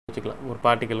வச்சுக்கலாம். ஒரு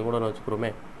பார்ட்டிக்கல் கூட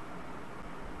வச்சுக்கிறோமே.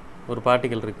 ஒரு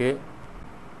பார்ட்டிக்கல் இருக்குது.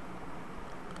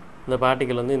 இந்த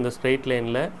பார்ட்டிக்கல் வந்து இந்த ஸ்ட்ரெயிட்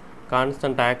லைனில்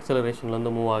கான்ஸ்டன்ட் ஆக்சலரேஷனில்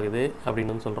வந்து மூவ் ஆகுது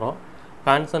அப்படின்னு சொல்கிறோம்.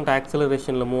 கான்ஸ்டன்ட்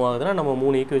ஆக்சலரேஷனில் மூவ் ஆகுதுன்னா நம்ம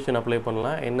 3 ஈக்குவேஷன் அப்ளை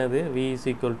பண்ணலாம். என்னது? v =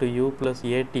 u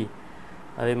 + at,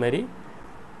 அதேமாதிரி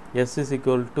s =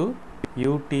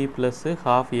 ut +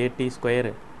 ½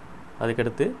 at²,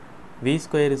 அதுக்கடுத்து v²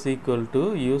 =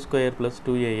 u² +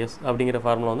 2as அப்படிங்கிற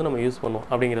ஃபார்முலா வந்து நம்ம யூஸ் பண்ணுவோம்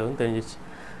அப்படிங்கிறது வந்து தெரிஞ்சிச்சு.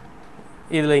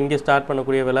 இதில் இங்கே ஸ்டார்ட்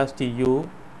பண்ணக்கூடிய வெலாசிட்டி u,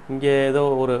 இங்கே ஏதோ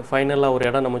ஒரு ஃபைனலாக ஒரு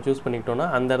இடம் நம்ம சூஸ் பண்ணிக்கிட்டோன்னா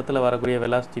அந்த இடத்துல வரக்கூடிய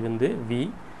வெலாசிட்டி வந்து v,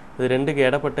 இது ரெண்டுக்கு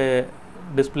இடப்பட்ட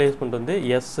டிஸ்பிளேஸ்மெண்ட் வந்து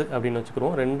s அப்படின்னு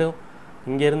வச்சுக்கிறோம். ரெண்டும்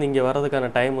இங்கேருந்து இங்கே வர்றதுக்கான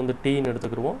டைம் வந்து tன்னு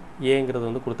எடுத்துக்கிடுவோம். ஏங்கிறது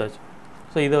வந்து கொடுத்தாச்சு.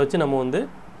 ஸோ இதை வச்சு நம்ம வந்து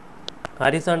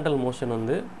ஹரிசாண்டல் மோஷன்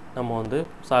வந்து நம்ம வந்து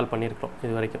சால்வ் பண்ணியிருக்கிறோம்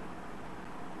இது வரைக்கும்.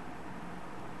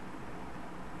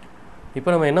 இப்போ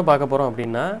நம்ம என்ன பார்க்க போகிறோம்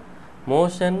அப்படின்னா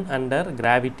மோஷன் அண்டர்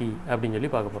கிராவிட்டி அப்படின்னு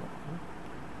சொல்லி பார்க்க போகிறோம்.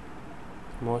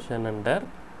 Motion under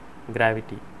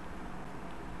gravity.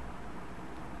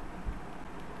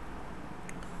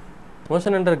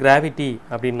 Motion under gravity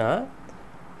அப்படின்னா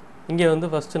இங்கே வந்து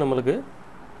ஃபஸ்ட்டு நம்மளுக்கு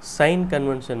சைன்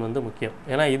கன்வென்ஷன் வந்து முக்கியம்.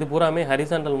 ஏன்னா இது பூராமே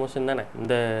ஹரிசாண்டல் மோஷன் தானே.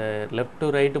 இந்த லெஃப்ட் டு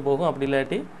ரைட்டு போகும், அப்படி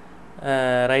இல்லாட்டி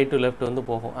ரைட் டு லெஃப்ட் வந்து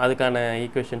போகும். அதுக்கான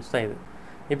ஈக்குவேஷன்ஸ் தான் இது.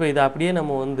 இப்போ இதை அப்படியே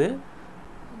நம்ம வந்து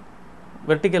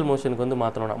வெர்டிக்கல் மோஷனுக்கு வந்து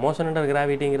மாற்றணும்னா மோஷன் அண்டர்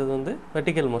கிராவிட்டிங்கிறது வந்து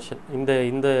வெர்டிக்கல் மோஷன்.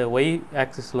 இந்த ஒய்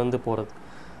ஆக்சிஸில் வந்து போகிறது.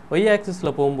 ஒய்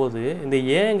ஆக்சிஸில் போகும்போது இந்த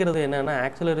ஏங்கிறது என்னென்னா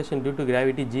ஆக்சலரேஷன் டியூ டு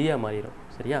கிராவிட்டி ஜியாக மாறிடும்.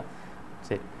 சரியா?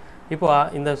 சரி. இப்போ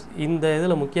இந்த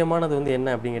இதில் முக்கியமானது வந்து என்ன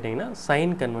அப்படின்னு கேட்டிங்கன்னா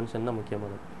சைன் கன்வென்ஷன் தான்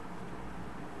முக்கியமானது.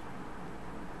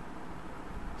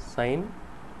 சைன்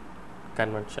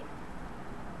கன்வென்ஷன்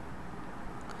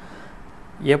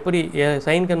எப்படி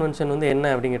சைன் கன்வென்ஷன் வந்து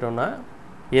என்ன அப்படின்னு கேட்டோம்னா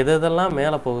எதெல்லாம்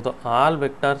மேலே போகுதோ all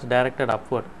vectors directed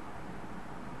upward,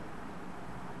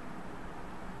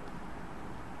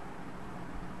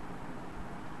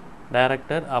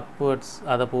 directed upwards,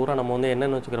 அதை பூரா நம்ம வந்து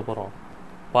என்னென்னு வச்சுக்கிற போகிறோம்?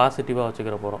 பாசிட்டிவாக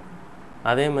வச்சுக்கிற போகிறோம்.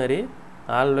 அதே மாதிரி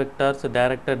ஆல் வெக்டார்ஸ்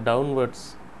டைரக்டட் டவுன்வர்ட்ஸ்,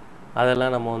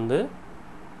 அதெல்லாம் நம்ம வந்து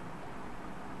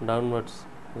டவுன்வர்ட்ஸ்,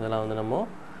 இதெல்லாம் வந்து நம்ம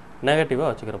நெகட்டிவாக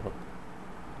வச்சுக்கிற போகிறோம்.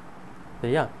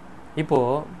 சரியா?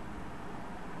 இப்போது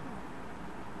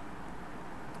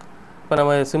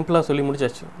நம்ம சிம்பிளாக சொல்லி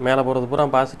முடிச்சாச்சு. மேலே போகிறது பூரா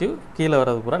பாசிட்டிவ், கீழே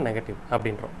வர்றது பூரா நெகட்டிவ்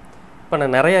அப்படின்றோம். இப்போ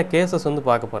நான் நிறையா கேசஸ் வந்து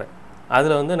பார்க்க போகிறேன்.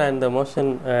 அதில் வந்து நான் இந்த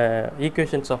மோஷன்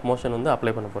ஈக்குவேஷன்ஸ் ஆஃப் மோஷன் வந்து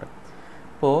அப்ளை பண்ண போகிறேன்.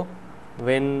 இப்போது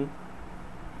when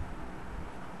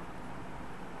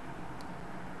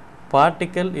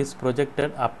particle is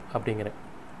projected up அப்படிங்கிறேன்.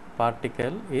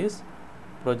 particle is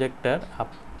projected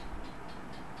up,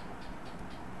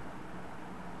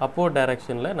 upward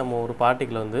directionல நம்ம ஒரு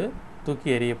பார்ட்டிக்கிள் வந்து தூக்கி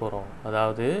எறிய போகிறோம்.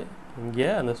 அதாவது இங்கே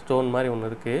அந்த ஸ்டோன் மாதிரி ஒன்று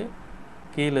இருக்குது,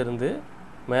 கீழேருந்து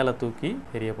மேலே தூக்கி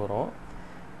எறிய போகிறோம்.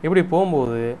 இப்படி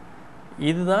போகும்போது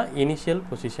இதுதான் இனிஷியல்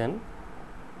பொசிஷன்.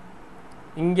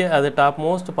 இங்கே அது டாப்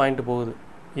மோஸ்ட் பாயிண்ட் போகுது,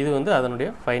 இது வந்து அதனுடைய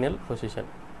ஃபைனல் பொசிஷன்.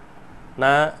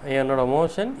 நான் என்னோடய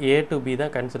மோஷன் A to B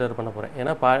தான் கன்சிடர் பண்ண போகிறேன்.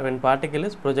 ஏன்னா when particle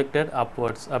is projected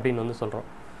upwards அப்படின்னு வந்து சொல்கிறோம்.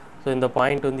 ஸோ இந்த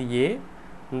பாயிண்ட் வந்து A,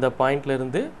 இந்த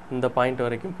பாயிண்ட்லேருந்து இந்த பாயிண்ட்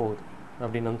வரைக்கும் போகுது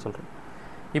அப்படின்னு வந்து சொல்கிறோம்.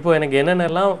 இப்போ எனக்கு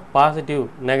என்னென்னலாம் பாசிட்டிவ்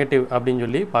நெகட்டிவ் அப்படின்னு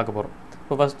சொல்லி பார்க்க போகிறோம்.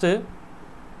 இப்போ ஃபஸ்ட்டு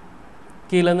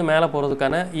கீழேருந்து மேலே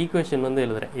போகிறதுக்கான ஈக்குவேஷன் வந்து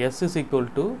எழுதுகிறேன். S =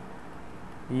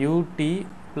 ut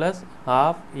 +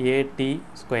 ½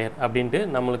 at² அப்படின்ட்டு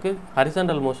நம்மளுக்கு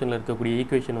ஹரிசாண்டல் மோஷனில் இருக்கக்கூடிய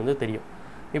ஈக்குவேஷன் வந்து தெரியும்.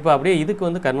 இப்போ அப்படியே இதுக்கு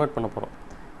வந்து கன்வெர்ட் பண்ண போகிறோம்.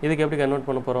 இதுக்கு எப்படி கன்வெர்ட்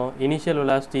பண்ண போகிறோம்? இனிஷியல்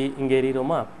வெலாசிட்டி இங்கே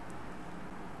எறிகிறோமா,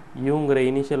 யூங்கிற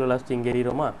இனிஷியல் வெலாசிட்டி இங்கே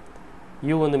எறிகிறோமா,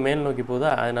 யூ வந்து மேல் நோக்கி போகுதா,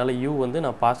 அதனால் யூ வந்து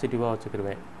நான் பாசிட்டிவாக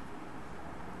வச்சுக்கிடுவேன்.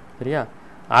 சரியா?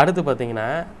 அடுத்து பார்த்தீங்கன்னா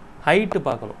ஹைட்டு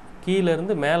பார்க்கணும்.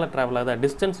 கீழேருந்து மேலே ட்ராவல் ஆகுதா,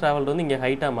 டிஸ்டன்ஸ் ட்ராவல் வந்து இங்கே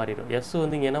ஹைட்டாக மாறிடும். எஸ்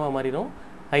வந்து இங்கே என்னவா மாறிடும்?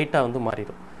 ஹைட்டாக வந்து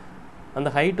மாறிடும். அந்த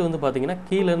ஹைட்டு வந்து பார்த்தீங்கன்னா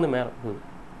கீழேருந்து மேலே போகுது.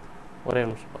 ஒரே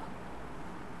நிமிஷம்.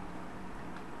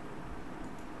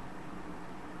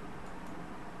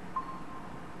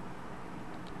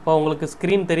 இப்போ உங்களுக்கு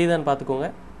ஸ்க்ரீன் தெரியுதான்னு பார்த்துக்கோங்க.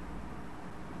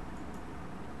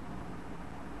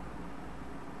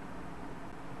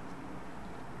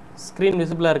 ஸ்க்ரீன்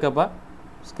விசிபிளாக இருக்காப்பா?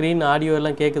 ஸ்க்ரீன் ஆடியோ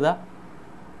எல்லாம் கேட்குதா?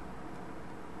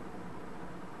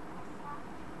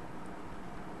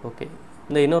 ஓகே.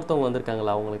 இந்த இன்னொருத்தவங்க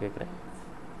வந்திருக்காங்களா, அவங்கள கேட்குறேன்.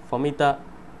 ஃபமிதா,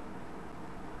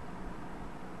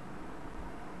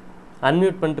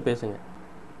 அன்மியூட் பண்ணிட்டு பேசுங்க.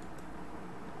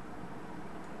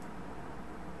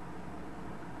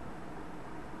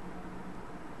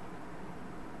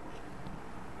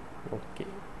 ஓகே.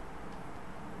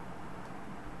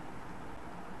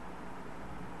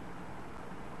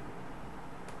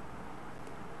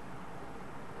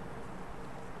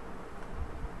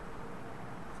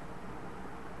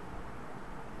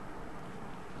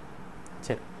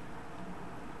 சரி,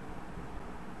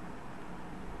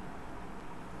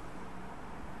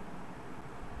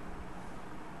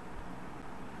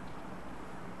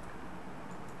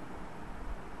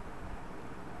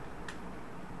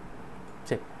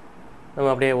 சரி, நம்ம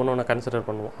அப்படியே ஒன்று ஒன்று கன்சிடர்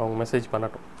பண்ணுவோம், அவங்க மெசேஜ்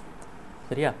பண்ணட்டும்.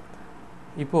 சரியா?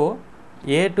 இப்போது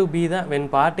A to B தான் when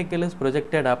particle is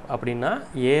projected up அப்படின்னா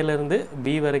ஏலேருந்து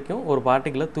B வரைக்கும் ஒரு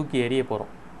பார்ட்டிக்கிளை தூக்கி எறிய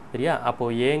போகிறோம். சரியா?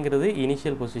 அப்போது ஏங்கிறது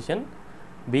இனிஷியல் பொசிஷன்,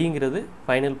 பிங்கிறது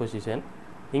ஃபைனல் பொசிஷன்.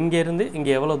 இங்கேருந்து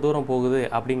இங்கே எவ்வளோ தூரம் போகுது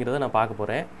அப்படிங்கிறத நான் பார்க்க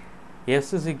போகிறேன். S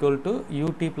is equal to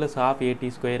ut plus half at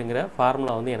ஸ்கொயருங்கிற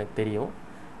formula வந்து எனக்கு தெரியும்.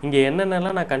 இங்கே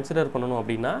என்னென்னலாம் நான் கன்சிடர் பண்ணணும்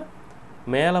அப்படின்னா,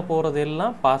 மேலே போகிறது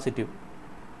எல்லாம் பாசிட்டிவ்,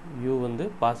 u வந்து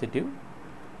பாசிட்டிவ்,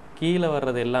 கீழே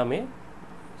வர்றது எல்லாமே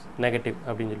நெகட்டிவ்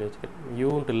அப்படின்னு சொல்லி வச்சுக்கிறேன்.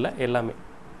 யூன்ட்டு இல்லை, எல்லாமே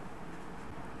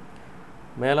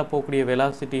மேலே போகக்கூடிய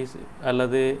வெலாசிட்டிஸ்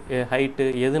அல்லது ஹைட்டு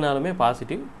எதுனாலுமே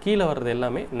பாசிட்டிவ், கீழே வர்றது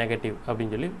எல்லாமே நெகட்டிவ்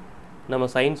அப்படின்னு சொல்லி நம்ம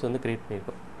சயின்ஸ் வந்து க்ரியேட்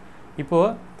பண்ணியிருக்கோம்.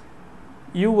 இப்போது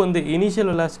யூ வந்து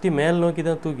இனிஷியல் வெலாசிட்டி மேல் நோக்கி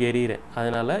தான் தூக்கி எறிகிறேன்,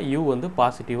 அதனால் யூ வந்து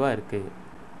பாசிட்டிவாக இருக்குது.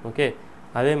 ஓகே,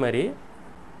 அதே மாதிரி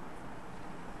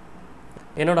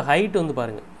என்னோடய ஹைட் வந்து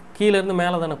பாருங்கள், கீழேருந்து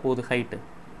மேலே தானே போகுது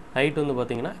ஹைட் வந்து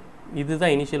பார்த்திங்கன்னா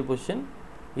இதுதான் இனிஷியல் பொசிஷன்,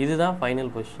 இதுதான் ஃபைனல்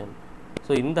பொசிஷன்.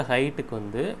 ஸோ இந்த ஹைட்டுக்கு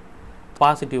வந்து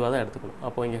பாசிட்டிவாக தான் எடுத்துக்கணும்.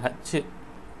 அப்போது இங்கே ஹச்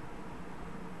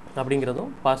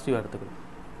அப்படிங்கிறதும் பாசிட்டிவாக எடுத்துக்கணும்,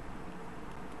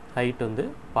 ஹைட் வந்து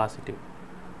பாசிட்டிவ்.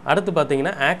 அடுத்து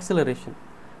பார்த்தீங்கன்னா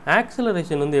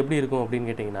ஆக்சிலரேஷன் வந்து எப்படி இருக்கும் அப்படின்னு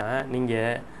கேட்டிங்கன்னா,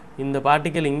 நீங்கள் இந்த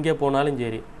பார்ட்டிக்கல் இங்கே போனாலும்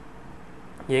சரி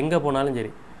எங்கே போனாலும்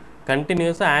சரி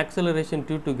கண்டினியூஸாக ஆக்சிலரேஷன்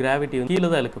டியூ டு கிராவிட்டி வந்து கீழே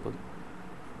தான் இழுக்க போகுது.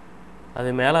 அது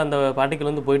மேலே அந்த பார்ட்டிக்கல்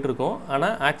வந்து போயிட்டுருக்கோம்,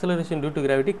 ஆனால் ஆக்சிலரேஷன் டியூ டு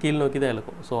கிராவிட்டி கீழ் நோக்கி தான்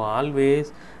இழுக்கும். So always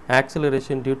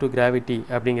acceleration due to gravity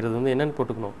அப்படிங்கிறது வந்து என்னென்னு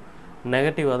போட்டுக்கணும்,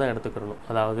 நெகட்டிவாக தான் எடுத்துக்கணும்,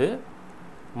 அதாவது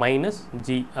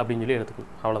 -g அப்படின்னு சொல்லி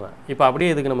எடுத்துக்கணும். அவ்வளோதான். இப்போ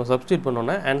அப்படியே இதுக்கு நம்ம சப்ஸ்டியூட்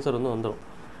பண்ணோன்னா ஆன்சர் வந்து வந்துடும்.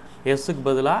 எஸ்ஸுக்கு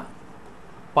பதிலாக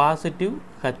பாசிட்டிவ்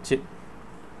ஹச்,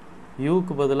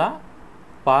 யூக்கு பதிலாக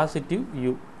பாசிட்டிவ்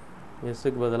யூ,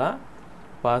 எஸ்ஸுக்கு பதிலாக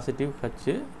பாசிட்டிவ்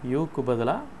ஹச், யூக்கு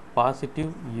பதிலாக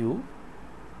positive you,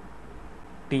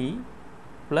 t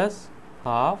plus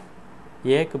half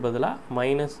ஏக்கு பதிலாக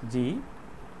 -g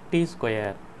t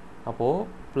ஸ்கொயர். அப்போது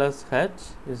plus H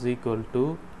is equal to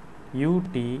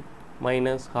ut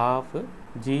minus half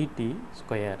gt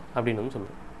square அப்படின்னு வந்து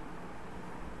சொல்லுவோம்.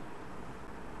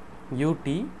 ut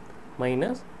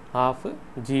minus half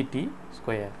gt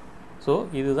square. So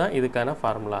இதுதான் இதுக்கான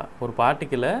ஃபார்முலா. ஒரு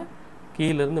பார்ட்டிக்கிளை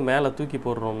கீழேருந்து மேலே தூக்கி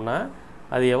போடுறோம்னா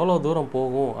அது எவ்வளோ தூரம்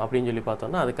போகும் அப்படின்னு சொல்லி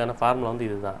பார்த்தோம்னா அதுக்கான ஃபார்முலா வந்து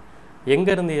இதுதான்.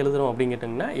 எங்கேருந்து எழுதுகிறோம் அப்படின்னு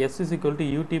கேட்டிங்கன்னா, s is equal to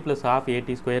ut plus half at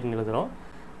ஸ்கொயர்னு எழுதுகிறோம்.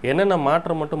 என்னென்ன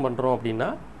மாற்றம் மட்டும் பண்ணுறோம் அப்படின்னா,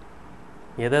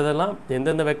 எதெல்லாம்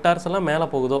எந்தெந்த வெக்டார்ஸ் எல்லாம் மேலே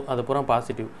போகுதோ அது பூரா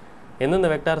பாசிட்டிவ், எந்தெந்த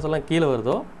வெக்டார்ஸ் எல்லாம் கீழே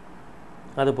வருதோ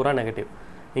அது பூரா நெகட்டிவ்.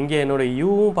 இங்கே என்னோடய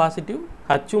யூவும் பாசிட்டிவ்,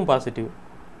 ஹச்சும் பாசிட்டிவ்,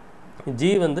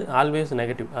 ஜி வந்து ஆல்வேஸ்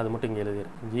நெகட்டிவ், அது மட்டும் இங்கே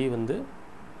எழுதுகிறேன். ஜி வந்து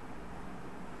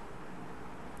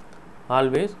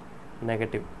ஆல்வேஸ்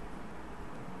நெகட்டிவ்,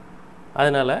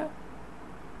 அதனால்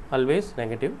ஆல்வேஸ்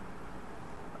நெகட்டிவ்.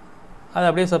 அது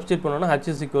அப்படியே சப்ஸ்டியூட் பண்ணோன்னா h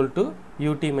is equal to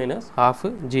ut minus half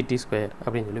gt square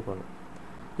அப்படின்னு சொல்லி போடணும்.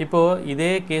 இப்போது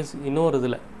இதே கேஸ் இன்னொரு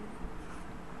இதில்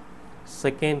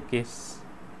second case,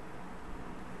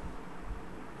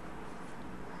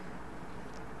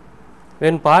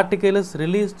 when particle is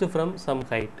released from some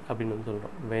height அப்படின்னு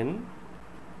சொல்கிறோம். when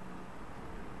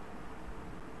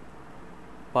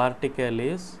particle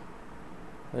is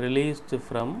released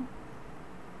from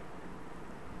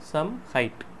some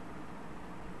height,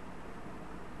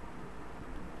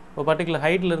 ஒரு பர்டிகுலர்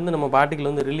ஹைட்லேருந்து நம்ம பார்ட்டிக்கிள்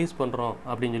வந்து ரிலீஸ் பண்ணுறோம்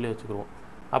அப்படின்னு சொல்லி வச்சுக்குருவோம்.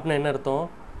 அப்படின்னா என்ன அர்த்தம்,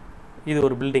 இது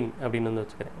ஒரு பில்டிங் அப்படின்னு வந்து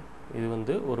வச்சுக்கிறேன். இது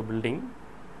வந்து ஒரு பில்டிங்,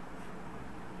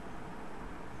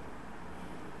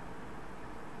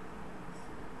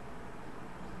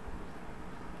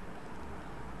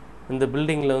 இந்த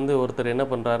பில்டிங்கில் வந்து ஒருத்தர் என்ன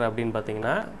பண்ணுறாரு அப்படின்னு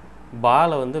பார்த்தீங்கன்னா,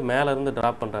 பாலை வந்து மேலேருந்து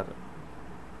ட்ராப் பண்ணுறாரு,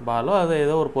 பாலோ அது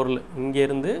ஏதோ ஒரு பொருள்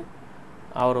இங்கேருந்து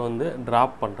அவர் வந்து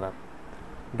ட்ராப்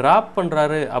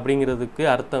பண்ணுறாரு அப்படிங்கிறதுக்கு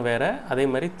அர்த்தம் வேறு, அதே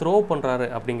மாதிரி த்ரோ பண்ணுறாரு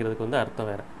அப்படிங்கிறதுக்கு வந்து அர்த்தம்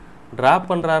வேறு. ட்ராப்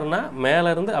பண்ணுறாருன்னா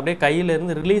மேலேருந்து அப்படியே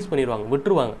கையிலேருந்து ரிலீஸ் பண்ணிடுவாங்க,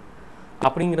 விட்டுருவாங்க.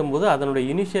 அப்படிங்கிறபோது அதனுடைய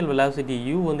இனிஷியல் வெலாசிட்டி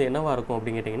u வந்து என்னவாக இருக்கும்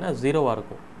அப்படின்னு கேட்டிங்கன்னா 0வாக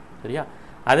இருக்கும். சரியா?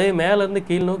 அதே மேலேருந்து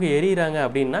கீழ் நோக்கி எறிகிறாங்க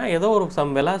அப்படின்னா ஏதோ ஒரு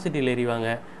சம் வெலாசிட்டியில் எறிவாங்க,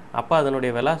 அப்போ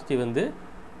அதனுடைய வெலாசிட்டி வந்து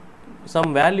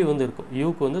சம் வேல்யூ வந்து இருக்கும்,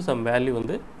 யூக்கு வந்து சம் வேல்யூ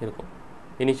வந்து இருக்கும்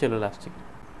இனிஷியல் வெலாசிட்டி.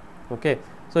 ஓகே,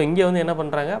 ஸோ இங்கே வந்து என்ன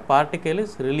பண்ணுறாங்க, பார்ட்டிக்கல்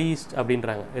இஸ் ரிலீஸ்ட்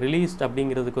அப்படின்றாங்க. ரிலீஸ்ட்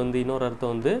அப்படிங்கிறதுக்கு வந்து இன்னொரு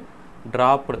அர்த்தம் வந்து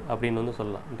ட்ராப்டு அப்படின்னு வந்து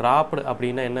சொல்லலாம். ட்ராப்டு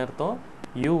அப்படின்னா என்ன அர்த்தம்,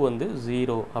 யூ வந்து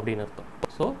 0 அப்படின்னு அர்த்தம்.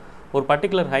 ஸோ ஒரு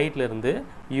பர்டிகுலர் ஹைட்லேருந்து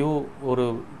யூ ஒரு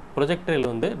ப்ரொஜெக்டைல்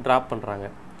வந்து ட்ராப் பண்ணுறாங்க.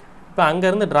 இப்போ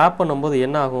அங்கேருந்து ட்ராப் பண்ணும்போது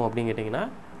என்ன ஆகும் அப்படின்னு கேட்டிங்கன்னா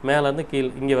மேலேருந்து கீழே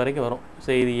இங்கே வரைக்கும் வரும். ஸோ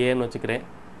இது ஏன்னு வச்சுக்கிறேன்,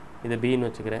 இது பின்னு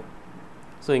வச்சுக்கிறேன்.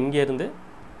 ஸோ இங்கேருந்து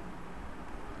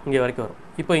இங்கே வரைக்கும் வரும்.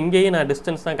 இப்போ இங்கேயும் நான்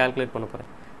டிஸ்டன்ஸ் தான் கால்குலேட் பண்ண போகிறேன்.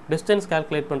 டிஸ்டன்ஸ்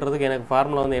கால்குலேட் பண்ணுறதுக்கு எனக்கு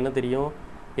ஃபார்முலா வந்து என்ன தெரியும்,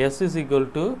 S is equal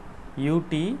to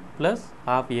ut plus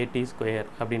half at square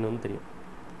அப்படின்னு வந்து தெரியும்.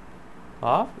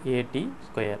 half at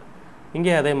square.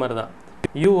 இங்கே அதே மாதிரி தான்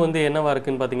u வந்து என்னவாக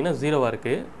இருக்குதுன்னு பார்த்தீங்கன்னா 0வாக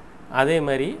இருக்குது. அதே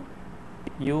மாதிரி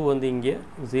u வந்து இங்கே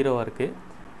 0வாக இருக்குது.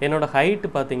 என்னோட ஹைட்டு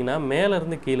பார்த்தீங்கன்னா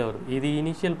மேலேருந்து கீழே வருது. இது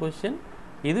இனிஷியல் பொசிஷன்,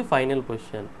 இது ஃபைனல்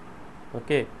பொசிஷன்.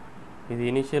 ஓகே, இது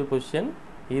இனிஷியல் பொசிஷன்,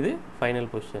 இது ஃபைனல்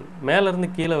பொசிஷன். மேலேருந்து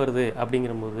கீழே வருது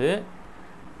அப்படிங்கிறபோது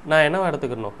நான் என்னவா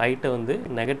எடுத்துக்கிறணும், ஹைட்டை வந்து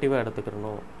நெகட்டிவாக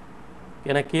எடுத்துக்கிறணும்.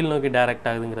 ஏன்னா கீழ் நோக்கி டைரக்ட்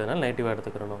ஆகுதுங்கிறதுனால நெகட்டிவாக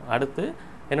எடுத்துக்கிறணும். அடுத்து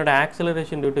என்னோட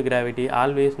acceleration due to gravity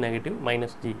always negative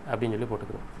 -g அப்படின்னு சொல்லி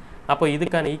போட்டுக்கிறோம். அப்போ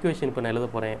இதுக்கான ஈக்குவேஷன் இப்போ நான் எழுத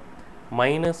போகிறேன். -h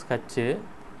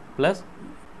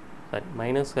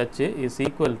is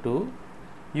equal to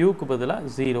uக்கு பதிலாக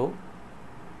 0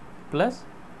 plus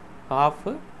half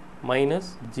minus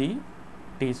g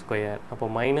t square. அப்போ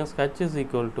 -h is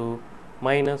equal to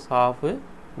minus half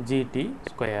gt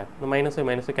square. இந்த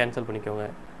மைனஸை கேன்சல் பண்ணிக்கோங்க.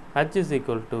 h is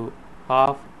equal to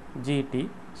half gt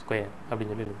square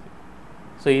அப்படின்னு சொல்லி இருக்குது.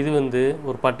 ஸோ இது வந்து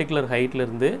ஒரு பர்டிகுலர்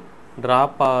ஹைட்லேருந்து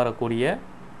ட்ராப் ஆகக்கூடிய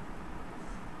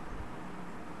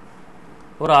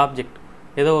ஒரு ஆப்ஜெக்ட்.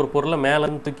 ஏதோ ஒரு பொருளை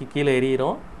மேலேருந்து தூக்கி கீழே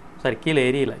எறிகிறோம், கீழே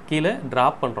எரியலை, கீழே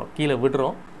ட்ராப் பண்ணுறோம், கீழே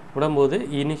விடுறோம். விடும்போது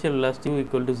இனிஷியல் வெலாசிட்டி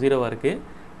ஈக்குவல் டு 0வாக இருக்குது.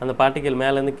 அந்த பார்ட்டிக்கல்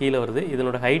மேலேருந்து கீழே வருது.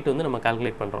 இதனோட ஹைட் வந்து நம்ம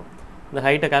கால்குலேட் பண்ணுறோம். இந்த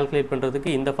ஹைட்டை கால்குலேட் பண்ணுறதுக்கு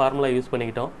இந்த ஃபார்முலா யூஸ்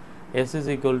பண்ணிக்கிட்டோம். S is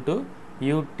equal to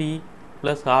ut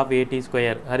plus half at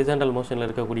square horizontal மோஷனில்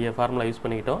இருக்கக்கூடிய ஃபார்முலா யூஸ்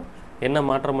பண்ணிக்கிட்டோம். என்ன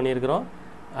மாற்றம் பண்ணியிருக்கிறோம்,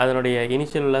 அதனுடைய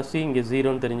இனிஷியல் வெலாசிட்டி இங்கே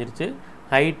 0ன்னு தெரிஞ்சிருச்சு.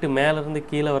 ஹைட்டு மேலேருந்து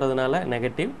கீழே வரதுனால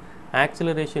negative,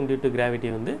 acceleration due to gravity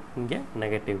வந்து இங்கே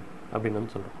நெகட்டிவ் அப்படின்னு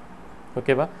வந்து சொல்கிறோம்.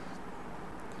 ஓகேவா,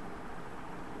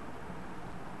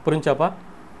 புரிஞ்சாப்பா?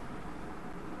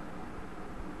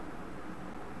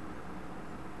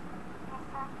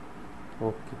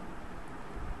 ஓகே,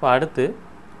 இப்போ அடுத்து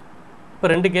இப்போ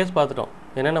 2 கேஸ் பார்த்துட்டோம்.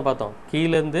 என்னென்ன பார்த்தோம்,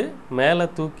 கீழேருந்து மேலே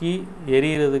தூக்கி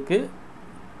எறிகிறதுக்கு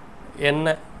என்ன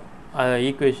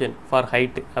ஈக்குவேஷன் ஃபார்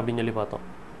ஹைட்டு அப்படின்னு சொல்லி பார்த்தோம்.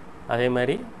 அதே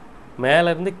மாதிரி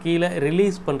மேலேருந்து கீழே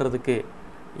ரிலீஸ் பண்ணுறதுக்கு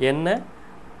என்ன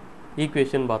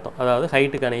ஈக்குவேஷன் பார்த்தோம், அதாவது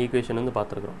ஹைட்டுக்கான ஈக்குவேஷன் வந்து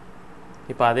பார்த்துருக்குறோம்.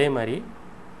 இப்போ அதே மாதிரி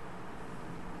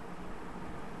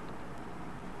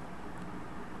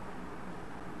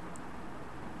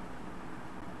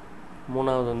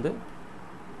மூணாவது வந்து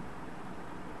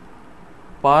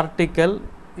particle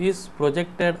is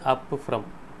projected up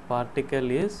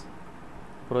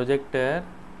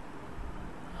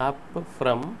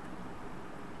from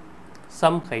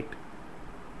some height.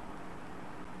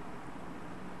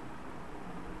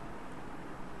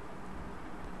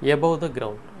 above the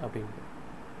ground அப்படிங்க.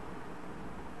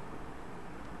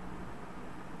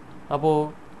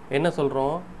 அப்போது என்ன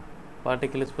சொல்கிறோம்,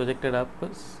 particle is projected up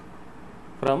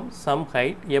from some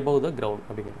height above the ground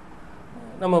அப்படிங்கிறது.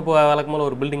 நம்ம இப்போ வழக்கம் போல்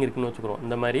ஒரு பில்டிங் இருக்குன்னு வச்சுக்கிறோம்.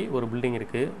 இந்த மாதிரி ஒரு பில்டிங்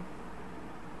இருக்குது.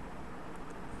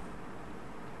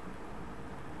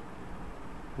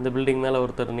 இந்த பில்டிங் மேலே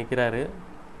ஒருத்தர் நிற்கிறாரு.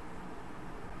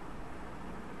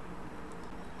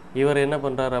 இவர் என்ன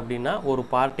பண்ணுறாரு அப்படின்னா ஒரு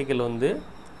பார்ட்டிக்கல் வந்து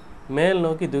மேல்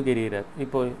நோக்கி தூக்கி எறிகிறார்.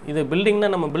 இப்போ இது பில்டிங்னா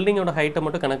நம்ம பில்டிங்கோட ஹைட்டை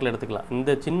மட்டும் கணக்கில் எடுத்துக்கலாம்.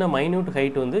 இந்த சின்ன மைன்யூட்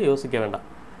ஹைட் வந்து யோசிக்க வேண்டாம்.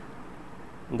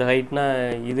 இந்த ஹைட்னா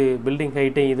இது பில்டிங்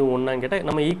ஹைட்டே இது ஒன்றான்னு கேட்டால்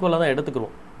நம்ம ஈக்குவலாக தான்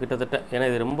எடுத்துக்கிறோம் கிட்டத்தட்ட. ஏன்னா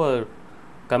இது ரொம்ப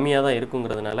கம்மியாக தான்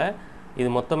இருக்குங்கிறதுனால இது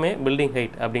மொத்தமே பில்டிங்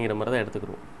ஹைட் அப்படிங்கிற மாதிரி தான்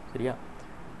எடுத்துக்கிறோம். சரியா,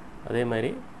 அதே மாதிரி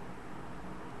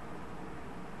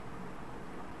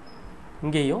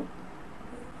இங்கேயும்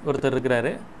ஒருத்தர்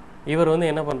இருக்கிறாரு. இவர் வந்து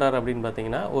என்ன பண்ணுறாரு அப்படின்னு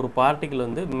பார்த்தீங்கன்னா ஒரு பார்ட்டிக்கல்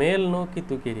வந்து மேல் நோக்கி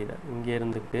தூக்கி எறிகிறார். இங்கே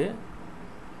இருந்துக்கிட்டு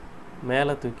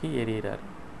மேலே தூக்கி எறிகிறார்.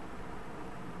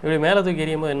 இப்படி மேலே தூக்கி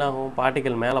எறியும் போது என்ன ஆகும்,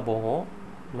 பார்ட்டிக்கல் மேலே போகும்,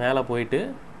 மேலே போயிட்டு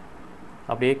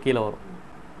அப்படியே கீழே வரும்.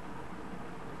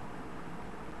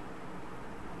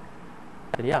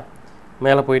 சரியா,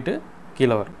 மேலே போயிட்டு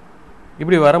கீழே வரும்.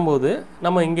 இப்படி வரும்போது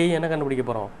நம்ம இங்கேயும் என்ன கண்டுபிடிக்க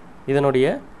போகிறோம், இதனுடைய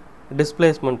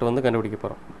டிஸ்பிளேஸ்மெண்ட் வந்து கண்டுபிடிக்க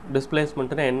போகிறோம்.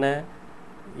 டிஸ்பிளேஸ்மெண்ட்டுன்னா என்ன,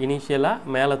 இனிஷியலாக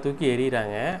மேலே தூக்கி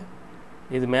எறிகிறாங்க.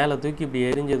 இது மேலே தூக்கி இப்படி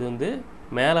எரிஞ்சது வந்து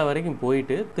மேலே வரைக்கும்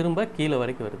போயிட்டு திரும்ப கீழே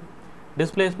வரைக்கும் வருது.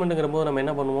 டிஸ்பிளேஸ்மெண்ட்டுங்கிற போது நம்ம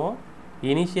என்ன பண்ணுவோம்,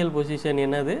 இனிஷியல் பொசிஷன்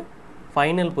என்னது,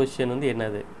 ஃபைனல் பொசிஷன் வந்து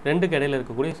என்னது, ரெண்டுக்கு இடையில்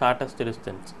இருக்கக்கூடிய ஷார்ட்டஸ்ட்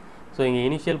டிஸ்டன்ஸ். ஸோ இங்கே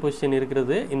இனிஷியல் பொசிஷன்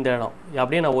இருக்கிறது இந்த இடம்.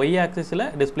 அப்படியே நான் ஒய் ஆக்சிஸில்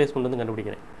டிஸ்பிளேஸ்மெண்ட் வந்து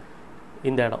கண்டுபிடிக்கிறேன்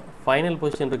இந்த இடம். ஃபைனல்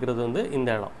பொசிஷன் இருக்கிறது வந்து இந்த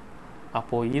இடம்.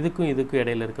 அப்போது இதுக்கும்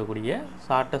இடையில் இருக்கக்கூடிய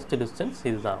ஷார்ட்டஸ்ட் டிஸ்டன்ஸ்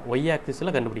இதுதான். ஒய்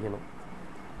ஆக்சிஸில் கண்டுபிடிக்கணும்.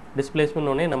 டிஸ்பிளேஸ்மெண்ட்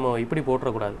ஒன்றே நம்ம இப்படி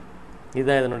போட்டுறக்கூடாது.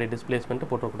 இதுதான் இதனுடைய டிஸ்பிளேஸ்மெண்ட்டு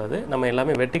போட்டுறக்கூடாது. நம்ம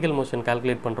எல்லாமே வெர்டிக்கல் மோஷன்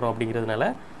கால்குலேட் பண்ணுறோம் அப்படிங்கிறதுனால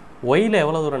ஒயில்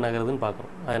எவ்வளோ தூரம் நகருதுன்னு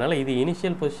பார்க்குறோம். அதனால் இது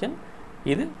இனிஷியல் பொசிஷன்,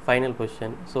 இது ஃபைனல்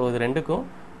பொசிஷன். ஸோ இது ரெண்டுக்கும்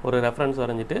ஒரு ரெஃபரன்ஸ்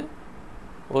வரைஞ்சிட்டு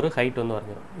ஒரு ஹைட் வந்து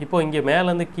வரைஞ்சிடும். இப்போது இங்கே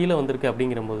மேலேருந்து கீழே வந்திருக்கு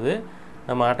அப்படிங்கிறபோது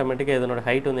நம்ம ஆட்டோமேட்டிக்காக இதனோட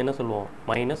ஹைட் வந்து என்ன சொல்லுவோம்,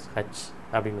 -h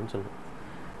அப்படின்னு சொல்லுவோம்.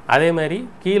 அதே மாதிரி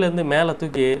கீழேருந்து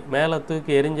மேலே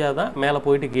தூக்கி எரிஞ்சால் தான் மேலே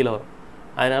போயிட்டு கீழே வரும்.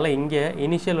 அதனால் இங்கே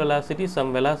initial velocity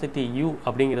some velocity u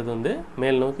அப்படிங்கிறது வந்து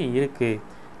மேல் நோக்கி இருக்குது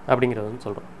அப்படிங்கிறது வந்து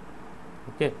சொல்கிறோம்.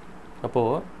 ஓகே,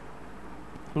 அப்போது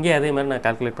இங்கே அதே மாதிரி நான்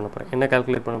கால்குலேட் பண்ண போகிறேன். என்ன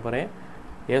கால்குலேட் பண்ண போகிறேன்,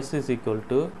 s is equal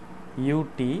to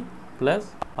ut plus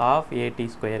half at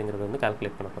ஸ்கொயருங்கிறது வந்து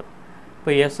கால்குலேட் பண்ண போகிறேன்.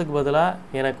 இப்போ எஸ்ஸுக்கு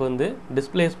பதிலாக எனக்கு வந்து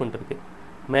டிஸ்பிளேஸ்மெண்ட் இருக்குது,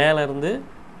 மேலேருந்து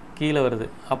கீழே வருது.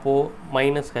 அப்போது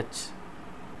 -h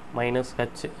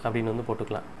அப்படின்னு வந்து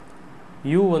போட்டுக்கலாம்.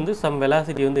 u வந்து சம்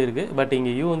வெலாசிட்டி வந்து இருக்குது, பட்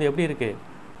இங்கே u வந்து எப்படி இருக்குது,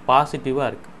 பாசிட்டிவாக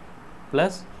இருக்குது.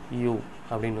 ப்ளஸ் u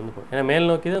அப்படின்னு வந்து போடும், ஏன்னா மேல்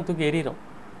நோக்கி தான் தூக்கி எறிகிறோம்.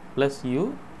 Plus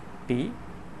ut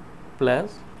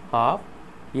plus half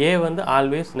a வந்து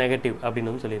ஆல்வேஸ் நெகட்டிவ் அப்படின்னு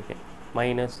வந்து சொல்லியிருக்கேன்,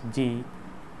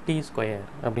 -gt ஸ்கொயர்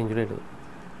அப்படின்னு சொல்லி எழுது.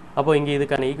 அப்போது இங்கே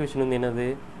இதுக்கான ஈக்குவேஷன் வந்து என்னது,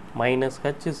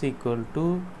 -h is equal to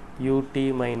ut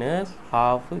minus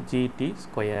half gt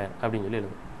square அப்படின்னு சொல்லி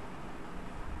எழுது.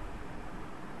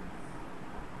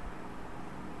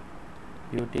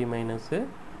 ut minus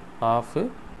half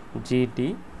gt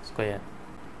square.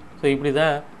 So இப்படி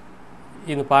தான்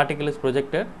இந்த particle is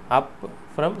projected up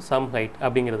from some height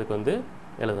அப்படிங்கிறதுக்கு வந்து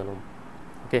எழுதணும்.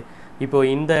 ஓகே, இப்போது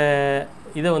இந்த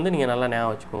இதை வந்து நீங்கள் நல்லா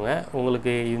ஞாபகம் வச்சுக்கோங்க.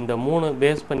 உங்களுக்கு இந்த 3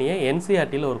 பேஸ் பண்ணியே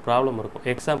NCERTயில் ஒரு ப்ராப்ளம் இருக்கும்,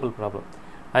 எக்ஸாம்பிள் ப்ராப்ளம்.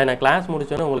 அதை நான் கிளாஸ்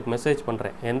முடித்தோன்னே உங்களுக்கு மெசேஜ்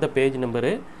பண்ணுறேன், எந்த பேஜ்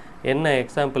நம்பரு என்ன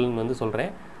எக்ஸாம்பிள்னு வந்து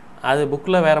சொல்கிறேன். அது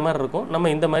புக்கில் வேறு மாதிரி இருக்கும், நம்ம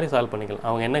இந்த மாதிரி சால்வ் பண்ணிக்கலாம்.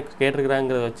 அவங்க என்ன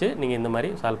கேட்டிருக்கிறாங்கிறத வச்சு நீங்கள் இந்த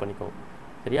மாதிரி சால்வ் பண்ணிக்கோங்க,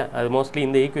 சரியா? அது மோஸ்ட்லி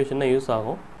இந்த ஈக்குவேஷன் தான் யூஸ்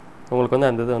ஆகும். உங்களுக்கு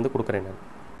வந்து அந்த இதை வந்து கொடுக்குறேன் நான்.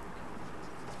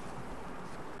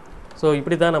 ஸோ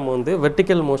இப்படி தான் நம்ம வந்து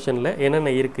வெர்டிக்கல் மோஷனில் என்னென்ன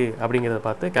இருக்குது அப்படிங்கிறத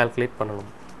பார்த்து கால்குலேட் பண்ணணும்.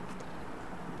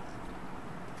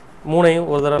 3ஐயும்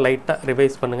ஒரு தடவை லைட்டாக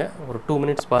ரிவைஸ் பண்ணுங்கள், ஒரு 2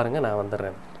 மினிட்ஸ் பாருங்கள், நான்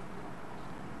வந்துடுறேன்.